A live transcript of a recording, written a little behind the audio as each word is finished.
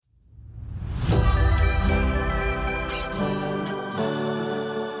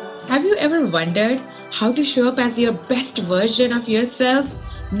Have you ever wondered how to show up as your best version of yourself,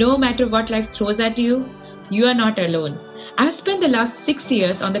 no matter what life throws at you? You are not alone. I've spent the last 6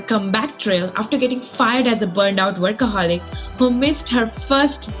 years on the comeback trail after getting fired as a burned out workaholic who missed her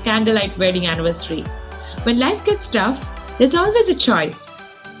first candlelight wedding anniversary. When life gets tough, there's always a choice: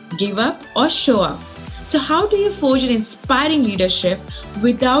 give up or show up. So, how do you forge an inspiring leadership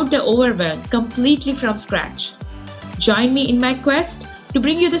without the overwhelm, completely from scratch? Join me in my quest to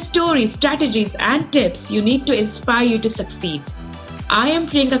bring you the stories, strategies, and tips you need to inspire you to succeed. I am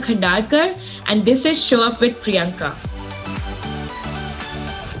Priyanka Khandalkar, and this is Show Up with Priyanka.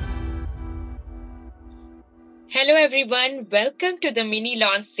 Hello everyone, welcome to the mini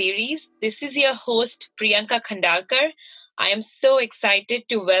launch series. This is your host Priyanka Khandalkar. I am so excited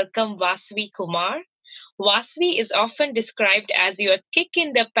to welcome Vasavi Kumar. Vasavi is often described as your kick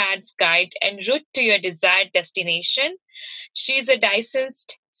in the pants guide and route to your desired destination. She is a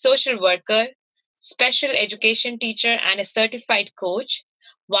licensed social worker, special education teacher, and a certified coach.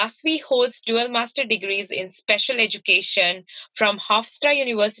 Vasavi holds dual master degrees in special education from Hofstra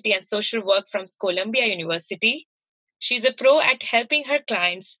University and social work from Columbia University. She's a pro at helping her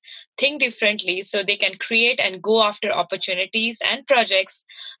clients think differently so they can create and go after opportunities and projects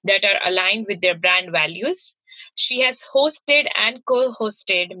that are aligned with their brand values. She has hosted and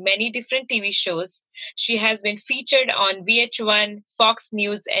co-hosted many different TV shows. She has been featured on VH1, Fox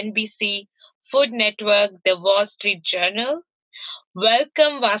News, NBC, Food Network, The Wall Street Journal.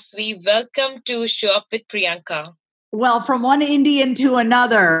 Welcome, Vasavi. Welcome to Show Up with Priyanka. Well, from one Indian to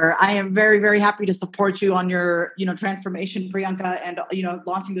another, I am very, very happy to support you on your, transformation, Priyanka, and,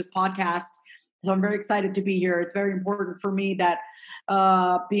 launching this podcast. So I'm very excited to be here. It's very important for me that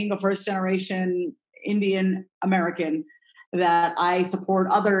being a first generation Indian American, that I support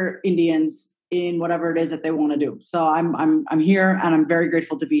other Indians in whatever it is that they want to do. So I'm here, and I'm very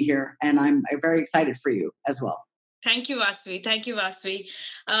grateful to be here, and I'm very excited for you as well. Thank you, Vasavi. Thank you, Vasavi.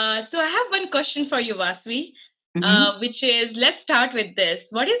 So I have one question for you, Vasavi. Which is, let's start with this.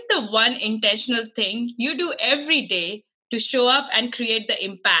 What is the one intentional thing you do every day to show up and create the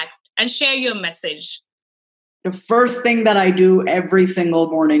impact and share your message? The first thing that I do every single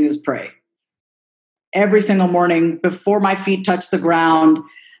morning is pray. Every single morning, before my feet touch the ground,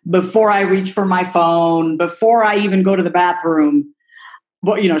 before I reach for my phone, before I even go to the bathroom,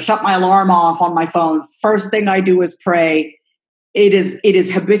 shut my alarm off on my phone. First thing I do is pray. It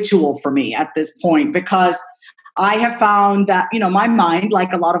is habitual for me at this point, because I have found that, my mind,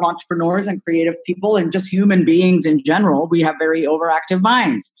 like a lot of entrepreneurs and creative people and just human beings in general, we have very overactive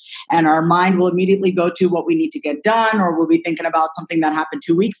minds. And our mind will immediately go to what we need to get done, or we'll be thinking about something that happened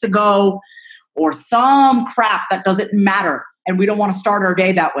 2 weeks ago, or some crap that doesn't matter. And we don't want to start our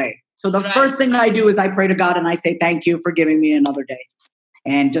day that way. So the first thing I do is I pray to God and I say, thank you for giving me another day.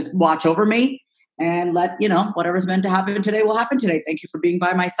 And just watch over me. And let, whatever's meant to happen today will happen today. Thank you for being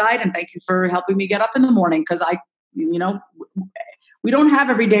by my side. And thank you for helping me get up in the morning. Because we don't have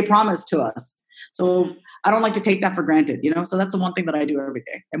everyday promise to us. So I don't like to take that for granted, So that's the one thing that I do every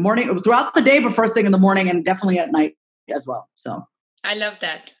day. And throughout the day, but first thing in the morning, and definitely at night as well. So I love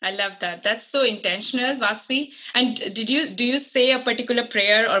that. That's so intentional, Vasavi. And do you say a particular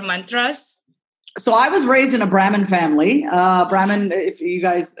prayer or mantras? So I was raised in a Brahmin family. Brahmin, if you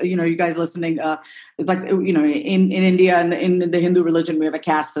guys listening, it's like, in India and in the Hindu religion, we have a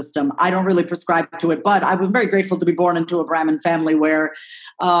caste system. I don't really prescribe to it, but I was very grateful to be born into a Brahmin family where,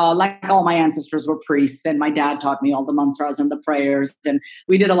 like all my ancestors were priests, and my dad taught me all the mantras and the prayers, and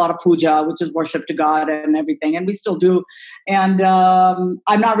we did a lot of puja, which is worship to God and everything, and we still do. And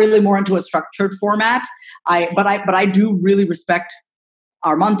I'm not really more into a structured format. But I do really respect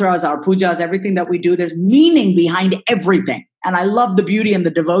our mantras, our pujas, everything that we do. There's meaning behind everything. And I love the beauty and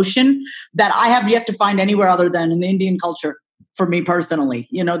the devotion that I have yet to find anywhere other than in the Indian culture, for me personally.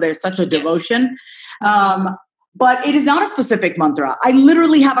 There's such a devotion. But it is not a specific mantra. I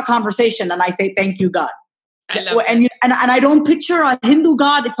literally have a conversation and I say, thank you, God. And I don't picture a Hindu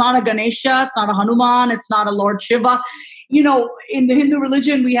God. It's not a Ganesha. It's not a Hanuman. It's not a Lord Shiva. In the Hindu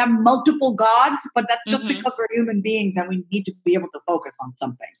religion, we have multiple gods, but that's just because we're human beings and we need to be able to focus on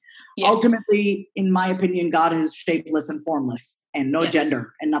something. Yes. Ultimately, in my opinion, God is shapeless and formless and no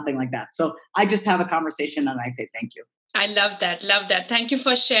gender and nothing like that. So I just have a conversation and I say thank you. I love that. Thank you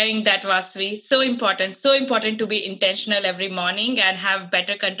for sharing that, Vasavi. So important to be intentional every morning and have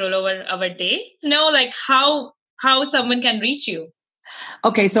better control over our day. Know how someone can reach you.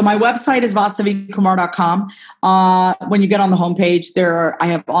 Okay, so my website is vasavikumar.com. When you get on the homepage, I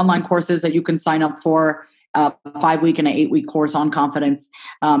have online courses that you can sign up for. a 5-week and an 8-week course on confidence,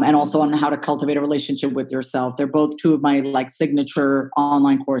 and also on how to cultivate a relationship with yourself. They're both two of my signature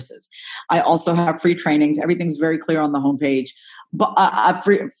online courses. I also have free trainings. Everything's very clear on the homepage. But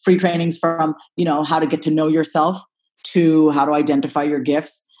free trainings from how to get to know yourself, to how to identify your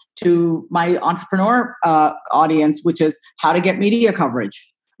gifts, to my entrepreneur audience, which is how to get media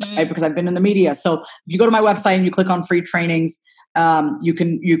coverage, right? Because I've been in the media. So if you go to my website and you click on free trainings, you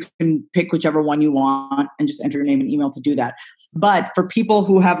can pick whichever one you want and just enter your name and email to do that. But for people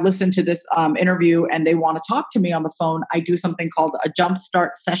who have listened to this interview and they want to talk to me on the phone, I do something called a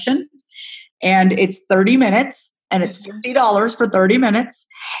jumpstart session, and it's 30 minutes. And it's $50 for 30 minutes.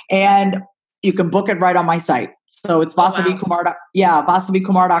 And you can book it right on my site. So it's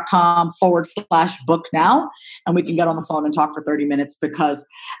vasavikumar.com/book now. And we can get on the phone and talk for 30 minutes, because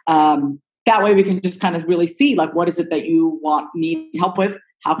that way we can just kind of really see, what is it that you need help with?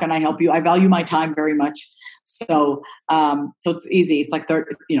 How can I help you? I value my time very much. So it's easy. It's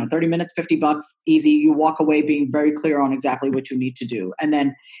 30 minutes, $50, easy. You walk away being very clear on exactly what you need to do. And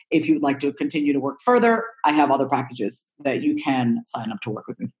then if you'd like to continue to work further, I have other packages that you can sign up to work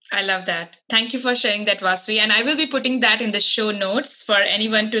with me. I love that. Thank you for sharing that, Vasavi. And I will be putting that in the show notes for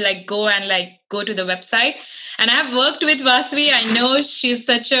anyone to go to the website. And I have worked with Vasavi. I know she's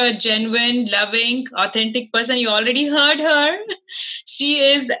such a genuine, loving, authentic person. You already heard her. She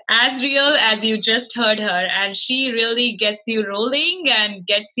is as real as you just heard her. And she really gets you rolling and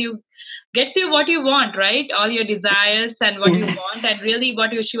gets you what you want, right? All your desires and what you want, and really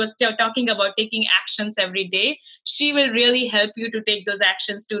she was talking about taking actions every day. She will really help you to take those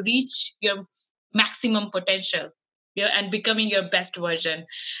actions to reach your maximum potential, and becoming your best version.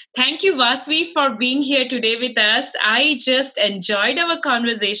 Thank you, Vasavi, for being here today with us. I just enjoyed our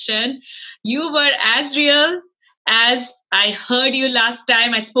conversation. You were as real as I heard you last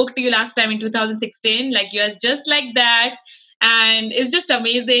time. I spoke to you last time in 2016. You are just like that. And it's just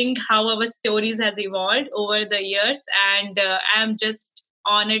amazing how our stories has evolved over the years. And I'm just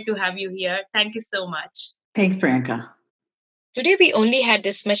honored to have you here. Thank you so much. Thanks, Priyanka. Today, we only had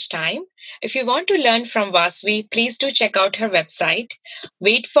this much time. If you want to learn from Vasavi, please do check out her website.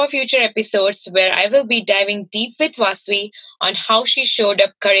 Wait for future episodes where I will be diving deep with Vasavi on how she showed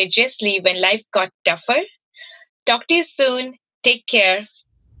up courageously when life got tougher. Talk to you soon. Take care.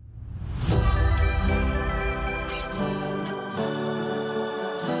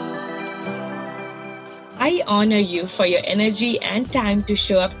 I honor you for your energy and time to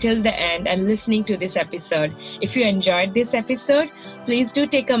show up till the end and listening to this episode. If you enjoyed this episode, please do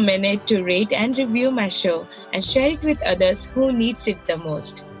take a minute to rate and review my show and share it with others who needs it the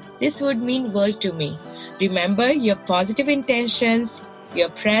most. This would mean world to me. Remember, your positive intentions, your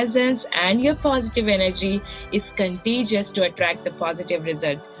presence, and your positive energy is contagious to attract the positive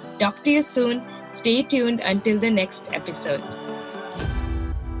result. Talk to you soon. Stay tuned until the next episode.